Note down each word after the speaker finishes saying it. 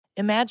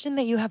Imagine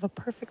that you have a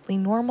perfectly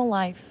normal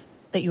life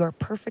that you are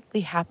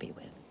perfectly happy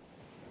with.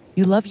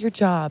 You love your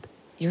job,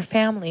 your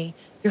family,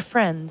 your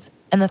friends,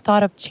 and the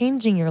thought of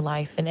changing your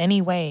life in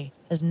any way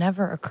has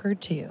never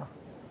occurred to you.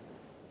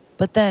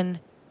 But then,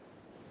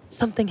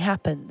 something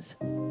happens.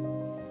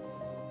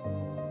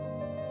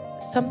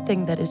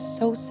 Something that is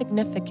so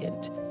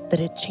significant that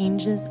it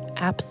changes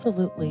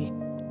absolutely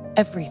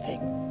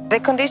everything. The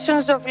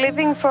conditions of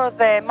living for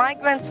the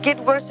migrants get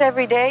worse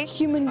every day.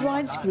 Human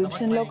rights groups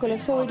and local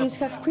authorities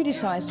have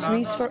criticized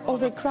Greece for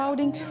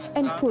overcrowding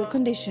and poor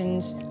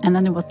conditions. And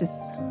then there was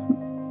this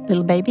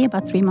little baby,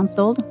 about 3 months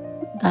old,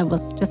 that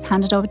was just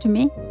handed over to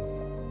me.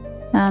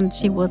 And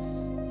she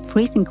was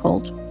freezing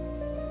cold.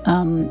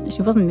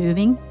 She wasn't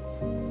moving.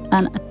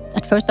 And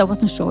at first I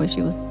wasn't sure if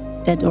she was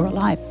dead or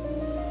alive.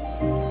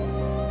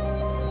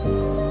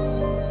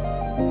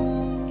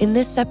 In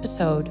this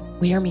episode,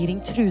 we are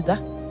meeting Trude,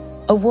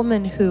 a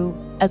woman who,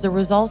 as a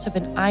result of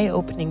an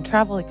eye-opening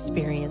travel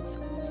experience,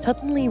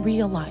 suddenly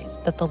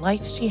realized that the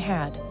life she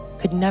had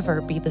could never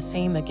be the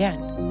same again.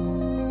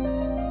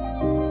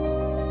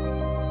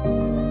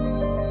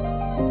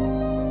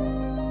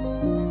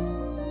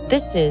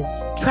 This is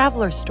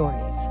Traveler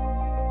Stories,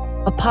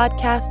 a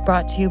podcast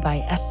brought to you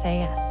by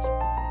SAS.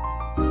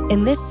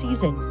 In this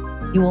season,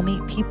 you will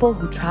meet people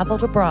who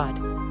traveled abroad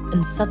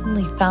and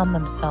suddenly found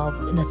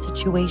themselves in a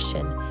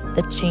situation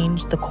that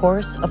changed the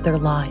course of their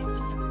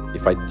lives.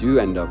 If I do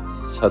end up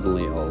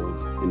suddenly old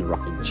in a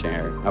rocking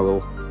chair, I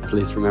will at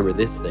least remember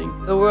this thing.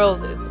 The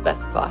world is the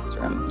best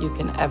classroom you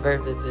can ever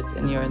visit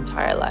in your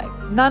entire life.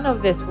 None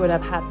of this would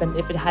have happened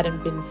if it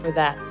hadn't been for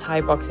that Thai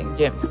boxing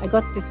gym. I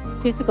got this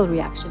physical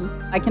reaction.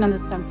 I can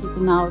understand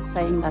people now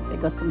saying that they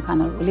got some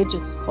kind of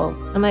religious call.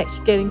 I'm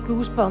actually getting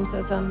goosebumps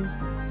as I'm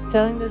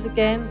telling this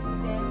again.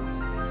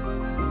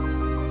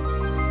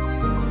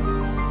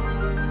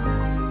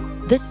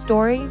 This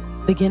story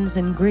begins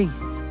in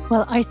Greece.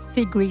 Well, I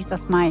see Greece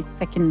as my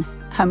second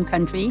home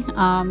country.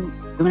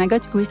 When I go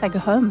to Greece, I go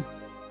home.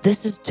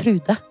 This is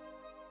Trude.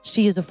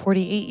 She is a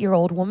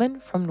 48-year-old woman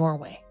from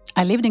Norway.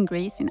 I lived in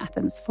Greece, in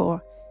Athens,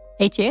 for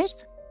 8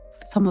 years.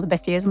 Some of the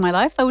best years of my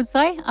life, I would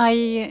say.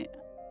 I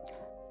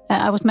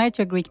was married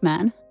to a Greek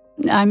man.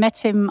 I met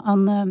him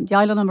on the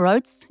island of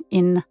Rhodes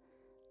in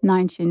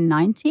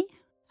 1990.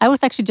 I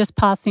was actually just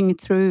passing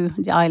through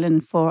the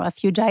island for a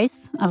few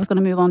days. I was going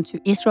to move on to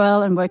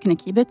Israel and work in a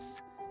kibbutz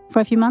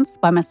for a few months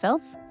by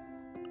myself.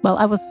 Well,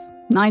 I was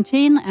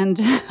 19 and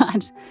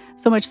had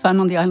so much fun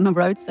on the island of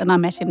Rhodes, and I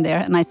met him there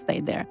and I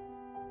stayed there.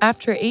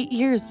 After 8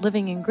 years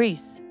living in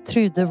Greece,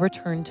 Trude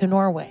returned to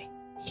Norway.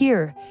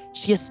 Here,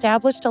 she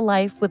established a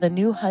life with a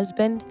new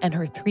husband and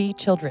her 3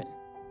 children.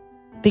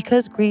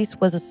 Because Greece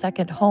was a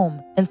second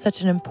home and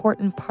such an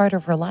important part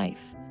of her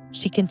life,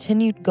 she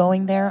continued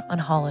going there on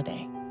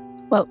holiday.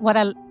 Well, what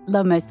I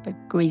love most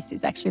about Greece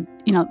is actually,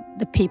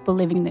 the people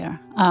living there.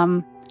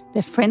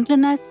 The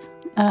friendliness,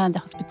 the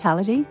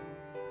hospitality.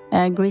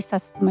 Greece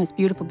has the most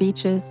beautiful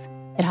beaches.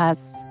 It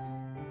has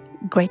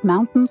great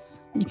mountains.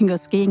 You can go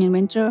skiing in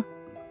winter.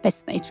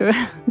 Best nature.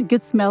 The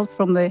good smells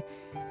from the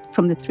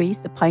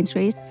trees, the pine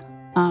trees.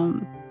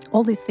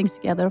 All these things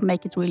together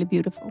make it really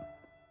beautiful.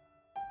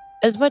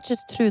 As much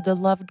as Trude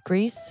loved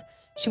Greece,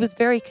 she was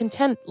very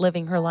content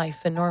living her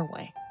life in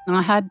Norway. And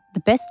I had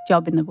the best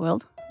job in the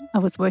world. I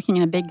was working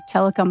in a big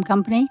telecom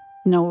company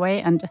in Norway,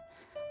 and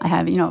I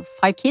have,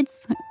 5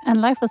 kids,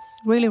 and life was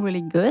really,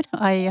 really good.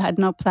 I had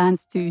no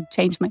plans to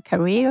change my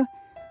career.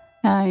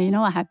 I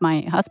had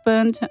my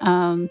husband.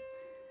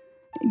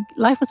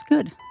 Life was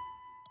good.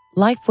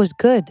 Life was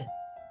good.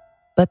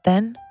 But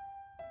then,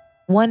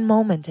 one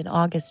moment in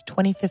August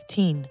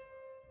 2015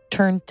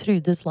 turned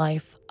Trude's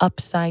life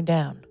upside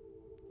down.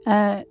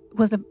 It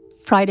was a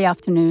Friday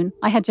afternoon.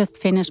 I had just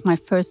finished my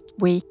first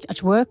week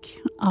at work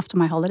after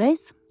my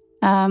holidays.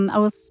 I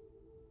was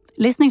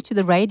listening to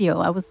the radio.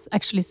 I was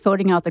actually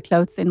sorting out the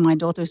clothes in my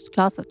daughter's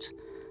closet.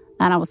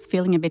 And I was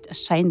feeling a bit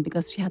ashamed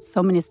because she had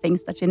so many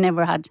things that she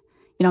never had,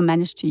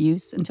 managed to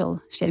use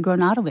until she had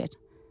grown out of it.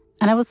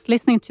 And I was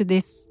listening to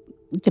this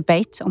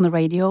debate on the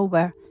radio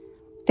where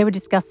they were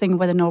discussing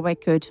whether Norway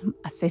could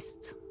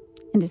assist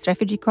in this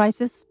refugee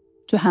crisis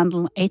to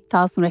handle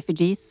 8,000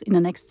 refugees in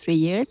the next 3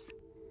 years.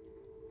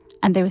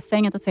 And they were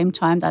saying at the same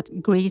time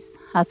that Greece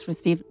has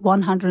received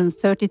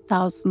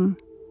 130,000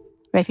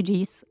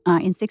 refugees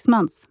in 6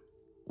 months.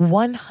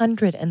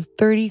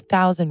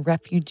 130,000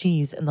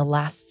 refugees in the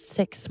last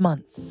 6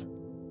 months.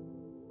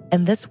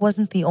 And this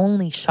wasn't the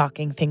only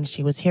shocking thing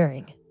she was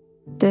hearing.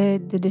 The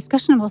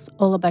discussion was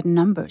all about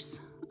numbers.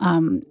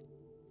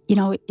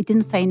 It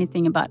didn't say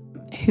anything about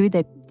who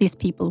these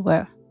people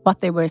were,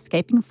 what they were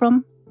escaping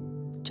from,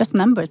 just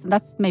numbers. And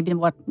that's maybe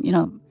what,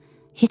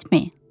 hit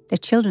me. Their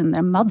children,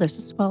 their mothers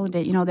as well,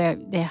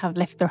 they have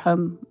left their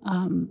home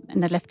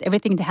and they left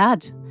everything they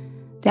had.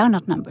 They are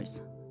not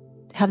numbers.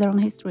 They have their own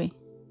history.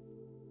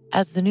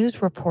 As the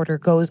news reporter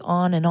goes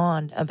on and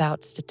on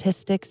about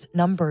statistics,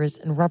 numbers,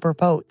 and rubber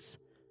boats,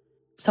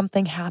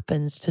 something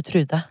happens to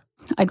Trude.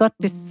 I got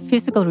this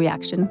physical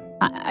reaction.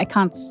 I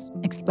can't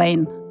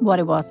explain what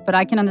it was, but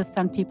I can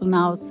understand people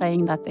now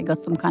saying that they got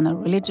some kind of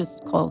religious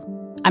call.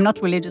 I'm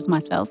not religious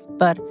myself,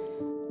 but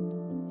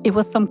it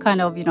was some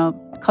kind of,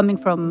 coming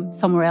from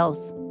somewhere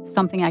else,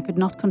 something I could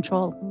not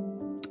control.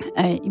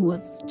 It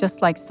was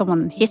just like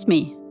someone hit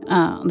me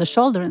on the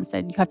shoulder and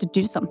said, you have to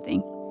do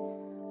something.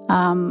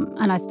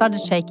 And I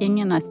started shaking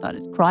and I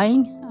started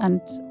crying,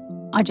 and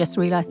I just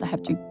realized I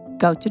have to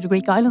go to the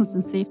Greek islands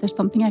and see if there's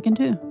something I can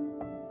do.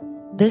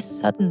 This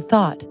sudden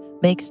thought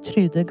makes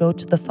Trude go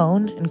to the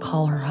phone and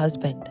call her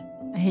husband.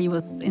 He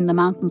was in the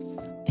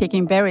mountains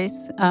picking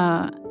berries,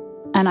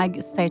 and I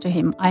say to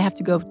him, I have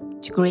to go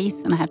to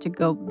Greece and I have to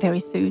go very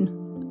soon.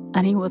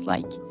 And he was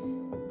like,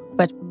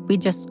 but we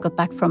just got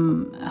back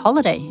from a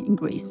holiday in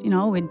Greece,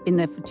 we'd been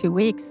there for 2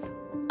 weeks.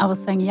 I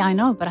was saying, yeah, I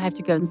know, but I have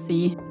to go and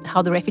see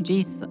how the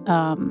refugees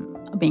are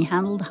being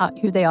handled,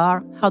 who they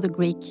are, how the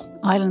Greek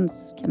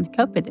islands can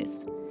cope with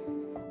this.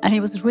 And he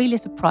was really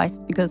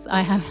surprised because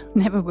I have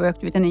never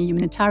worked with any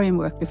humanitarian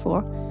work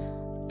before.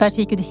 But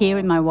he could hear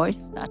in my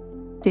voice that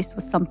this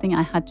was something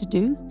I had to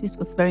do. This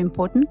was very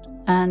important.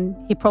 And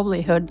he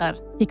probably heard that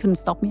he couldn't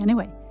stop me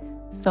anyway.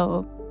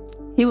 So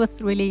he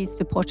was really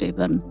supportive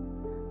and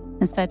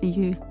said,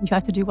 you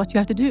have to do what you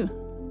have to do.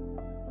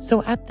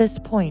 So at this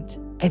point,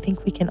 I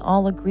think we can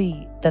all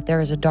agree that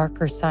there is a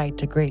darker side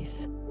to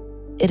Greece.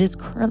 It is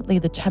currently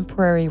the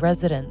temporary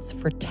residence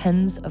for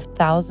tens of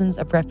thousands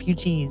of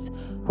refugees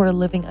who are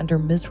living under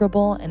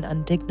miserable and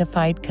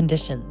undignified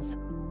conditions.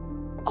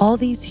 All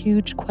these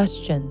huge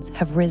questions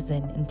have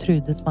risen in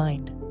Trude's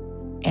mind.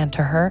 And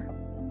to her,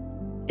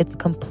 it's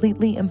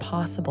completely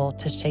impossible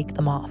to shake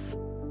them off.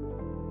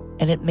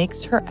 And it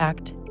makes her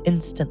act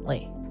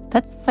instantly.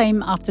 That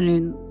same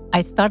afternoon,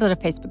 I started a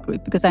Facebook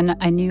group because I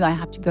knew I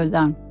have to go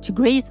down to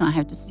Greece and I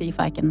have to see if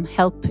I can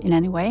help in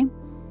any way.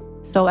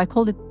 So I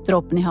called it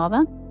Dråpen I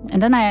havet.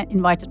 And then I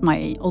invited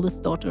my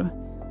oldest daughter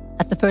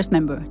as the first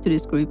member to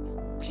this group.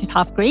 She's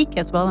half Greek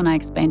as well, and I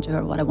explained to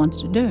her what I wanted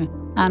to do.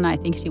 And I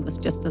think she was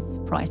just as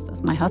surprised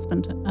as my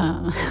husband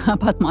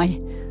about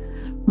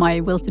my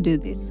will to do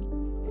this.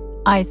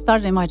 I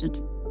started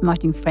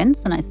inviting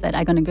friends, and I said,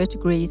 I'm going to go to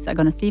Greece. I'm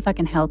going to see if I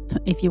can help.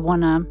 If you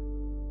want to,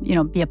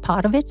 be a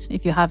part of it,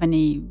 if you have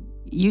any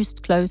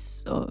used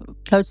clothes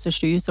or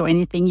shoes or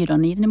anything you don't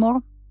need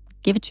anymore,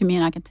 give it to me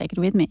and I can take it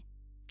with me.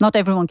 Not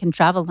everyone can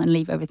travel and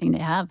leave everything they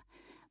have,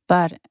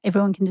 but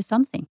everyone can do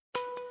something.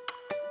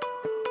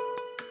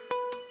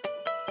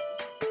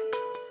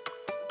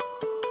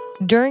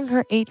 During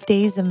her 8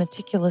 days of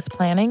meticulous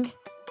planning,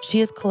 she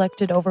has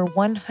collected over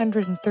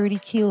 130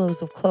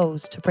 kilos of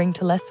clothes to bring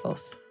to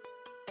Lesvos.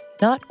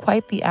 Not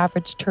quite the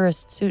average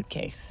tourist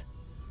suitcase.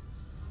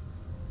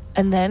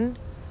 And then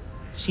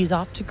she's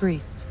off to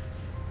Greece.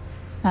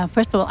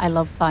 First of all, I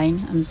love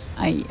flying, and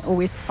I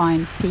always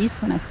find peace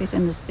when I sit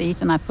in the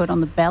seat and I put on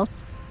the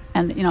belt,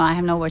 and I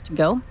have nowhere to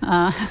go.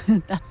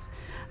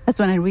 That's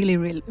when I really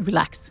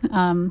relax.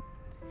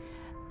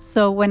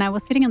 So when I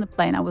was sitting on the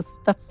plane,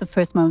 that's the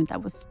first moment I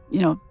was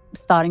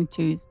starting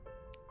to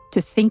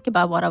think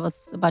about what I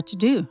was about to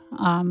do,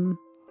 and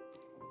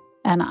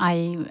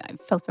I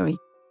felt very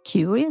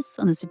curious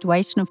on the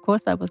situation, of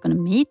course, that I was going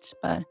to meet,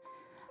 but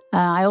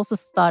I also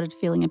started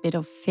feeling a bit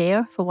of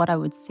fear for what I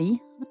would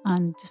see,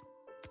 and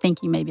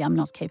thinking maybe I'm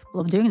not capable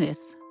of doing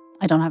this.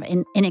 I don't have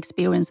any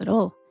experience at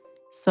all.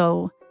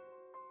 So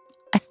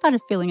I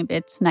started feeling a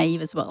bit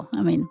naive as well.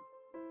 I mean,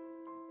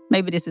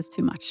 maybe this is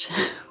too much.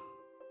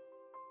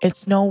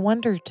 It's no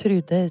wonder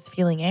Trude is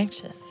feeling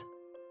anxious.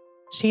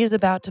 She is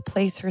about to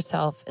place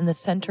herself in the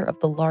center of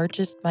the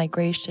largest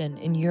migration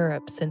in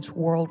Europe since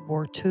World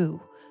War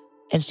II,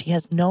 and she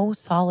has no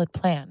solid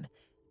plan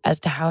as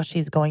to how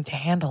she's going to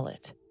handle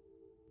it.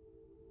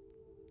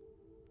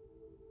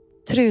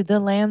 Trude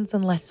lands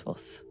in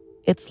Lesvos.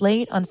 It's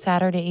late on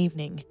Saturday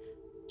evening.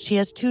 She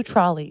has 2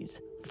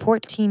 trolleys,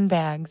 14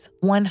 bags,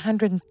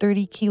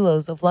 130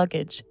 kilos of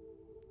luggage.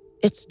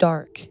 It's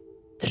dark.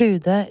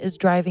 Trude is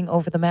driving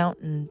over the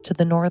mountain to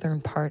the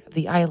northern part of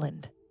the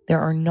island.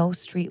 There are no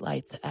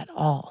streetlights at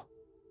all.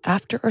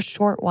 After a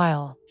short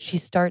while, she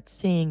starts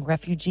seeing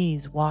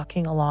refugees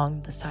walking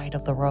along the side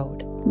of the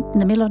road. In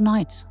the middle of the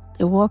night,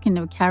 they were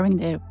carrying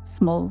their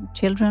small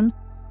children.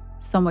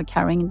 Some were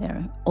carrying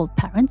their old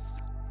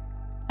parents.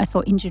 I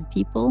saw injured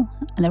people,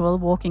 and they were all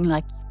walking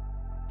like,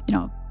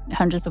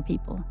 hundreds of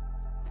people.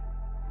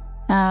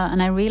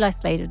 And I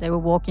realized later they were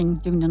walking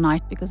during the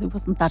night because it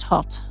wasn't that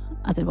hot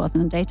as it was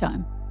in the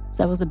daytime.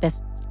 So that was the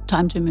best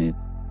time to move.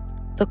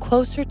 The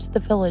closer to the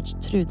village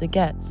Trude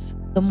gets,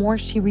 the more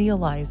she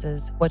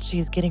realizes what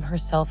she's getting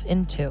herself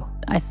into.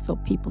 I saw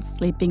people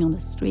sleeping on the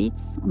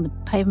streets, on the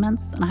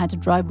pavements, and I had to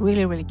drive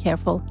really, really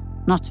careful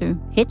not to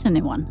hit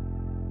anyone.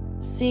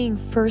 Seeing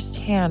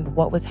firsthand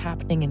what was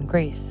happening in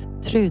Greece,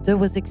 Trude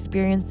was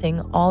experiencing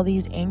all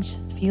these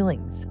anxious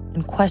feelings,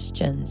 and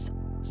questions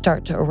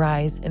start to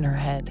arise in her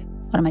head.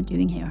 What am I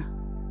doing here?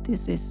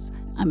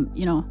 I'm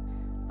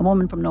a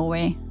woman from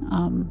Norway,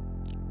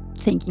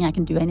 thinking I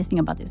can do anything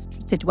about this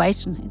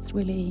situation. It's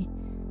really,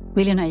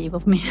 really naive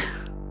of me.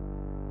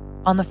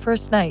 On the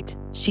first night,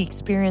 she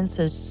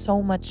experiences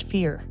so much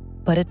fear,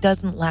 but it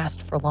doesn't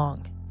last for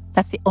long.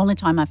 That's the only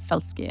time I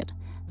felt scared.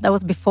 That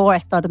was before I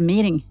started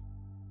meeting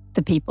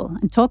the people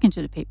and talking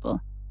to the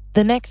people.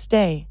 The next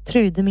day,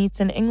 Trude meets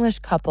an English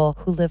couple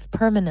who live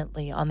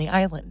permanently on the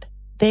island.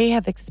 They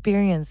have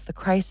experienced the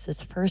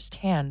crisis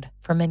firsthand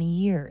for many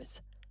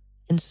years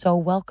and so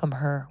welcome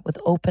her with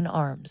open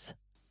arms.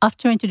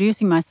 After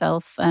introducing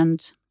myself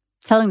and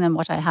telling them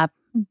what I have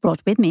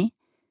brought with me,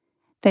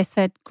 they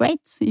said,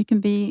 great, you can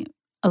be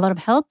a lot of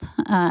help.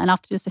 And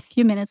after just a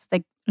few minutes,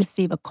 they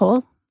receive a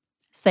call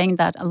saying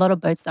that a lot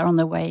of boats are on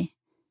their way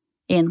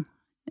in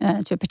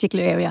to a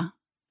particular area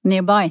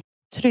nearby.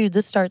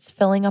 Trude starts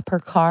filling up her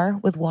car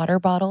with water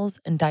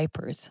bottles and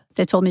diapers.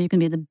 They told me you can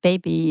be the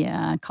baby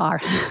car.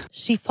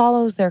 She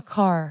follows their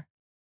car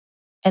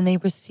and they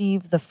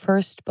receive the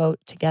first boat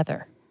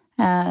together.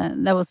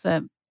 That was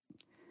a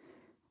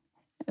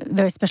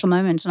very special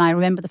moment, and I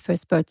remember the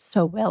first boat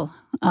so well.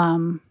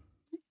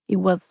 It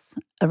was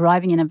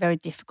arriving in a very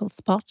difficult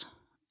spot.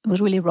 It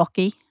was really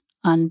rocky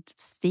and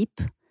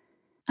steep,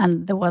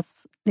 and there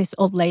was this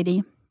old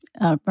lady,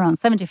 around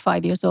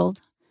 75 years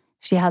old.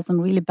 She had some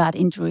really bad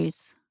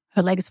injuries.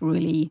 Her legs were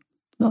really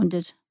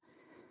wounded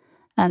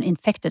and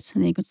infected,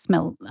 and you could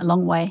smell a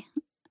long way.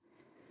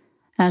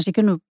 And she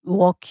couldn't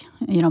walk,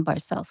 by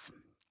herself.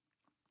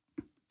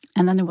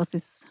 And then there was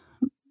this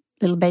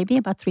little baby,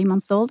 about 3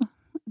 months old,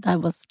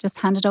 that was just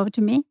handed over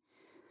to me.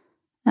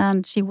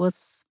 And she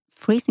was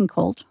freezing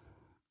cold.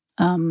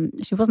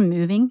 She wasn't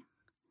moving.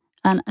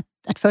 And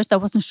at first I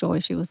wasn't sure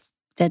if she was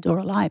dead or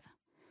alive.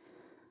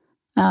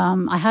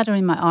 I had her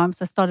in my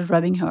arms. I started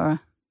rubbing her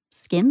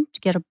skin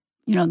to get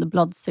the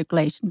blood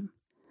circulation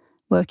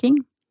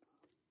working.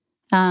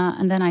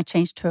 And then I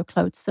changed her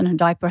clothes, and her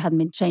diaper hadn't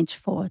been changed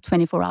for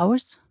 24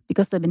 hours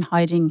because they'd been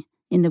hiding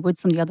in the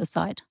woods on the other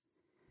side.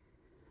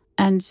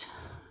 And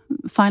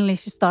finally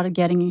she started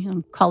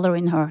getting color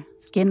in her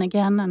skin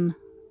again and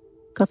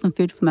got some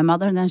food for my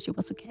mother, and then she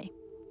was okay.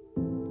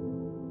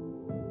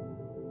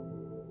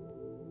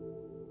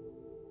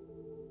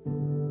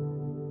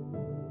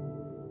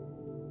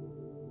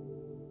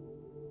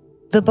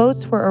 The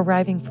boats were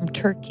arriving from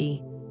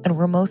Turkey and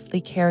were mostly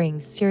carrying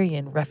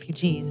Syrian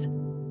refugees.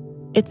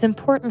 It's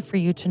important for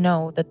you to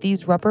know that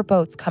these rubber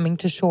boats coming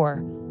to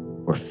shore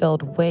were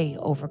filled way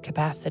over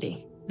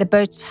capacity. The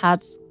boat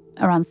had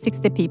around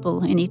 60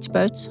 people in each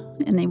boat,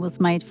 and it was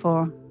made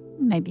for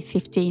maybe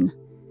 15.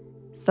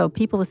 So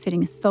people were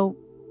sitting so,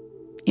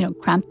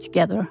 cramped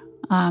together.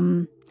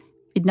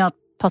 With not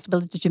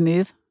possibility to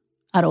move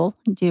at all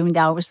during the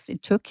hours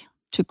it took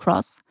to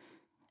cross.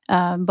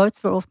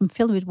 Boats were often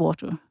filled with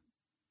water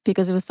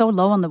because it was so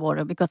low on the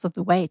water because of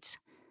the weight.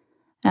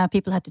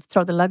 People had to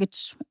throw the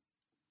luggage,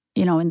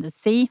 in the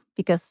sea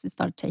because it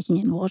started taking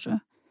in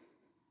water.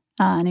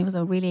 And it was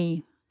a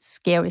really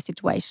scary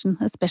situation,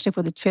 especially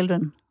for the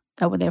children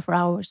that were there for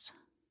hours.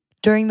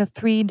 During the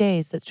 3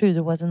 days that Trude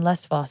was in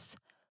Lesvos,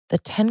 the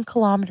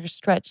 10-kilometer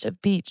stretch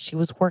of beach she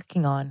was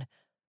working on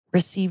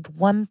received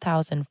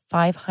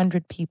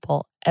 1,500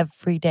 people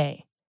every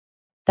day.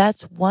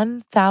 That's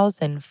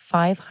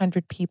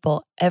 1,500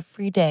 people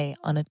every day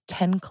on a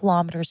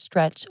 10-kilometer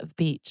stretch of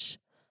beach.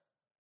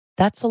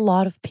 That's a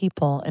lot of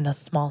people in a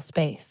small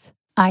space.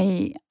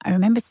 I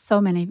remember so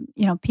many,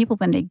 people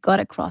when they got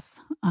across,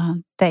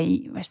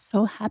 they were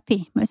so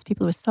happy. Most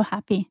people were so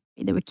happy.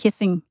 They were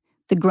kissing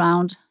the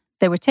ground.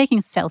 They were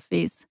taking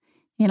selfies.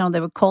 They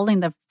were calling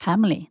their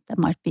family that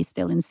might be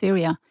still in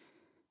Syria,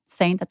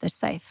 saying that they're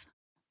safe.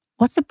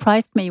 What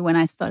surprised me when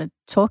I started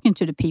talking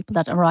to the people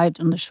that arrived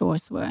on the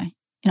shores were,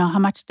 how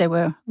much they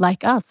were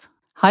like us,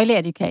 highly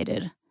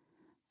educated.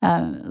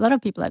 A lot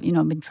of people have,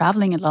 been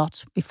traveling a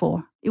lot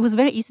before. It was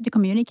very easy to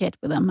communicate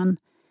with them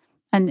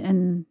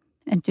and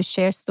to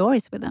share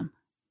stories with them.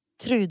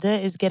 Trude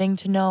is getting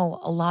to know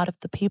a lot of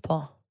the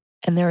people,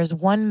 and there is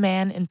one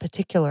man in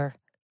particular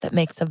that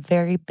makes a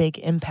very big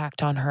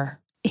impact on her.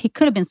 He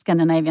could have been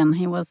Scandinavian.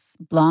 He was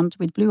blonde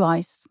with blue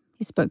eyes.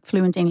 He spoke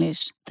fluent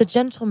English. The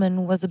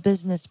gentleman was a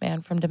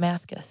businessman from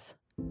Damascus.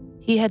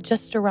 He had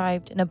just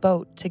arrived in a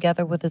boat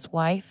together with his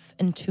wife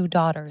and 2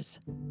 daughters,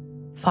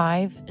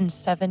 5 and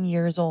 7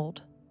 years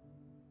old.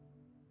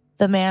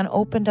 The man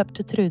opened up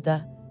to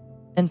Trude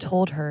and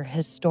told her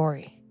his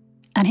story.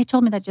 And he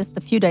told me that just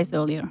a few days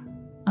earlier,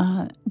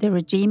 the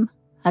regime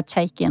had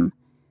taken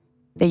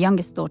the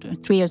youngest daughter,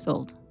 3 years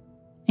old,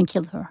 and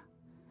killed her.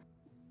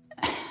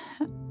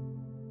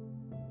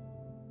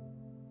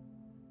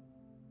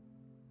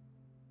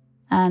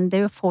 And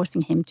they were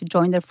forcing him to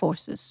join their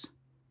forces.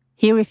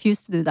 He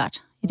refused to do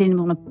that. He didn't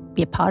want to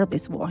be a part of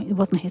this war. It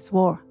wasn't his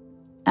war.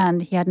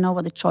 And he had no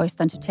other choice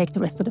than to take the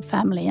rest of the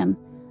family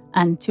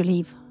and to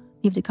leave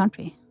the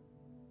country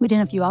within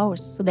a few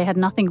hours. So they had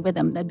nothing with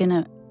them. They'd been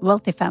a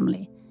wealthy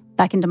family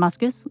back in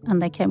Damascus, and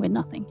they came with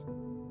nothing.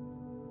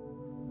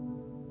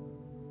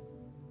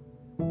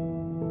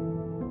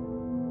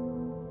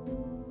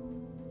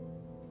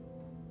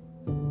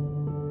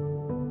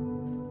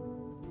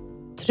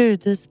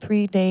 Trude's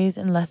 3 days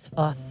in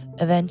Lesvos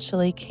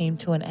eventually came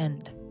to an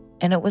end,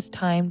 and it was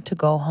time to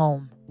go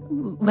home.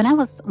 When I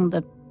was on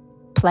the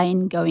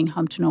plane going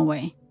home to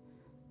Norway,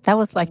 that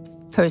was like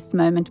the first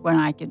moment when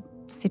I could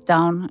sit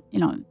down,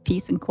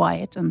 peace and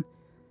quiet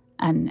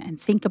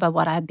and think about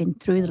what I had been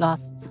through the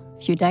last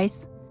few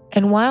days.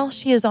 And while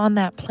she is on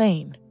that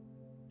plane,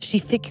 she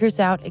figures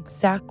out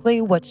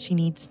exactly what she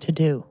needs to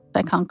do.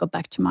 I can't go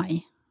back to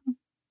my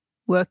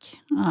work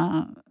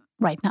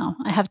right now.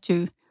 I have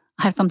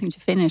something to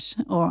finish,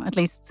 or at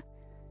least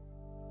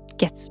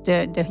get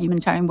the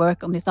humanitarian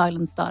work on this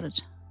island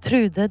started.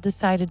 Trude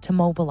decided to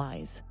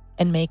mobilize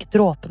and make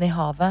Dråpen I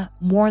havet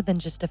more than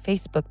just a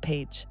Facebook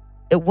page.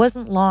 It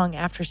wasn't long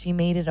after she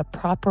made it a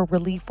proper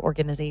relief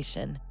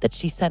organization that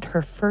she sent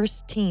her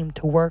first team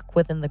to work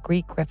within the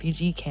Greek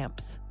refugee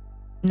camps.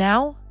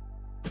 Now,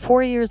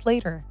 4 years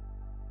later,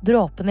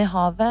 Dråpen I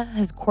havet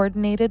has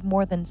coordinated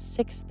more than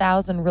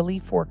 6,000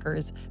 relief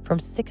workers from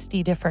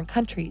 60 different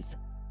countries.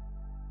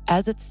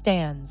 As it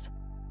stands,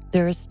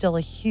 there is still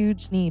a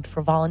huge need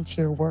for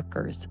volunteer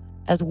workers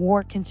as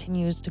war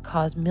continues to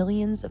cause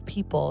millions of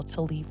people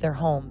to leave their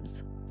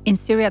homes. In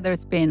Syria,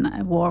 there's been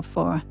a war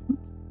for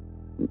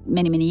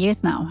many, many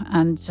years now,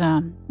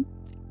 and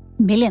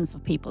millions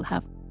of people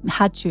have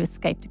had to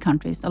escape the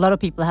countries. A lot of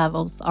people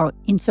are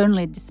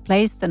internally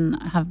displaced and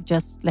have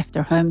just left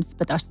their homes,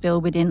 but are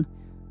still within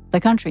the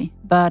country.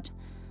 But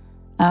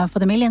for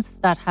the millions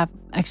that have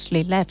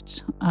actually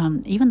left,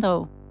 even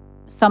though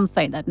some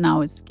say that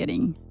now it's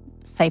getting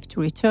safe to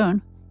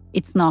return,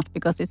 it's not,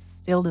 because it's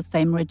still the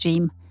same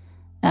regime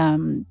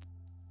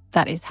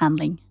that is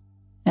handling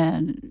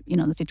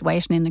the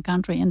situation in the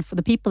country. And for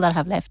the people that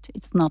have left,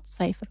 it's not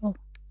safe at all.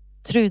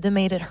 Trude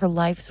made it her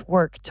life's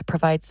work to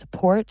provide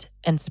support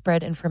and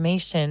spread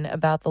information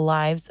about the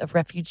lives of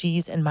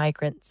refugees and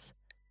migrants.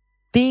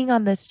 Being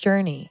on this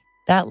journey,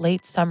 that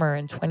late summer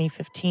in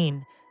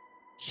 2015,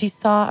 she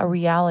saw a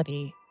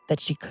reality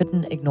that she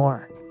couldn't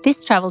ignore.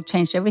 This travel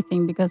changed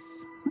everything, because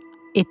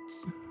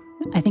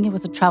I think it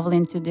was a travel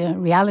into the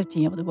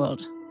reality of the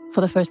world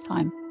for the first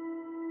time.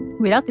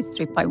 Without this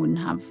trip, I wouldn't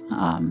have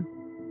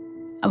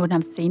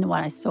seen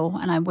what I saw,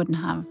 and I wouldn't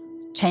have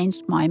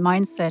changed my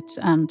mindset,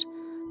 and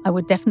I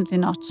would definitely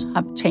not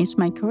have changed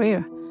my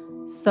career.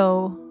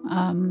 So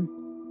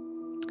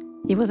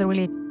it was a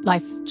really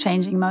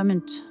life-changing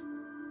moment.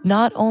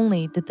 Not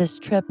only did this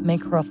trip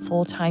make her a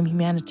full-time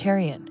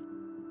humanitarian,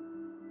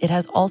 it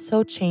has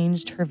also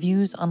changed her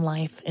views on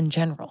life in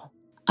general.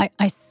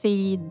 I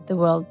see the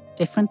world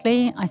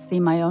differently. I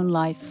see my own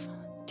life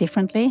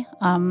differently.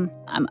 I'm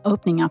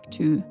opening up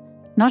to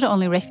not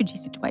only refugee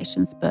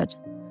situations, but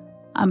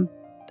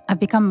I've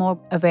become more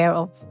aware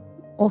of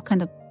all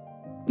kind of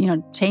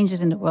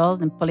changes in the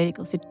world and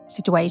political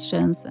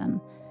situations, and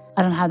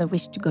I don't have the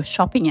wish to go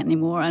shopping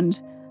anymore and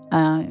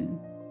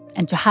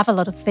to have a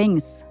lot of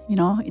things.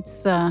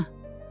 It's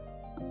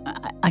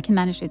I can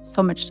manage it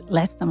so much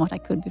less than what I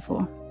could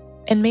before.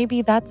 And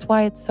maybe that's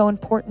why it's so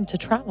important to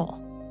travel.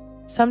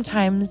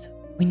 Sometimes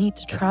we need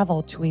to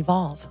travel to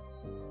evolve,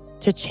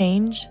 to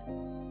change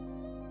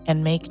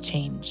and make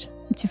change.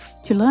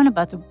 To learn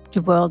about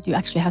the world, you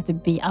actually have to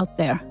be out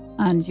there,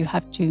 and you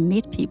have to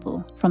meet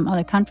people from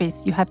other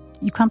countries. You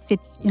can't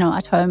sit,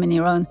 at home in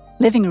your own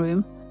living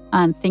room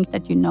and think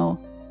that you know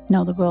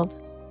the world.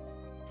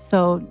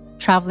 So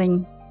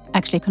traveling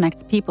actually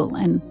connects people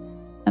and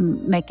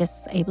make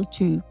us able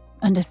to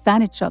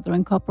understand each other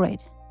and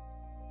cooperate.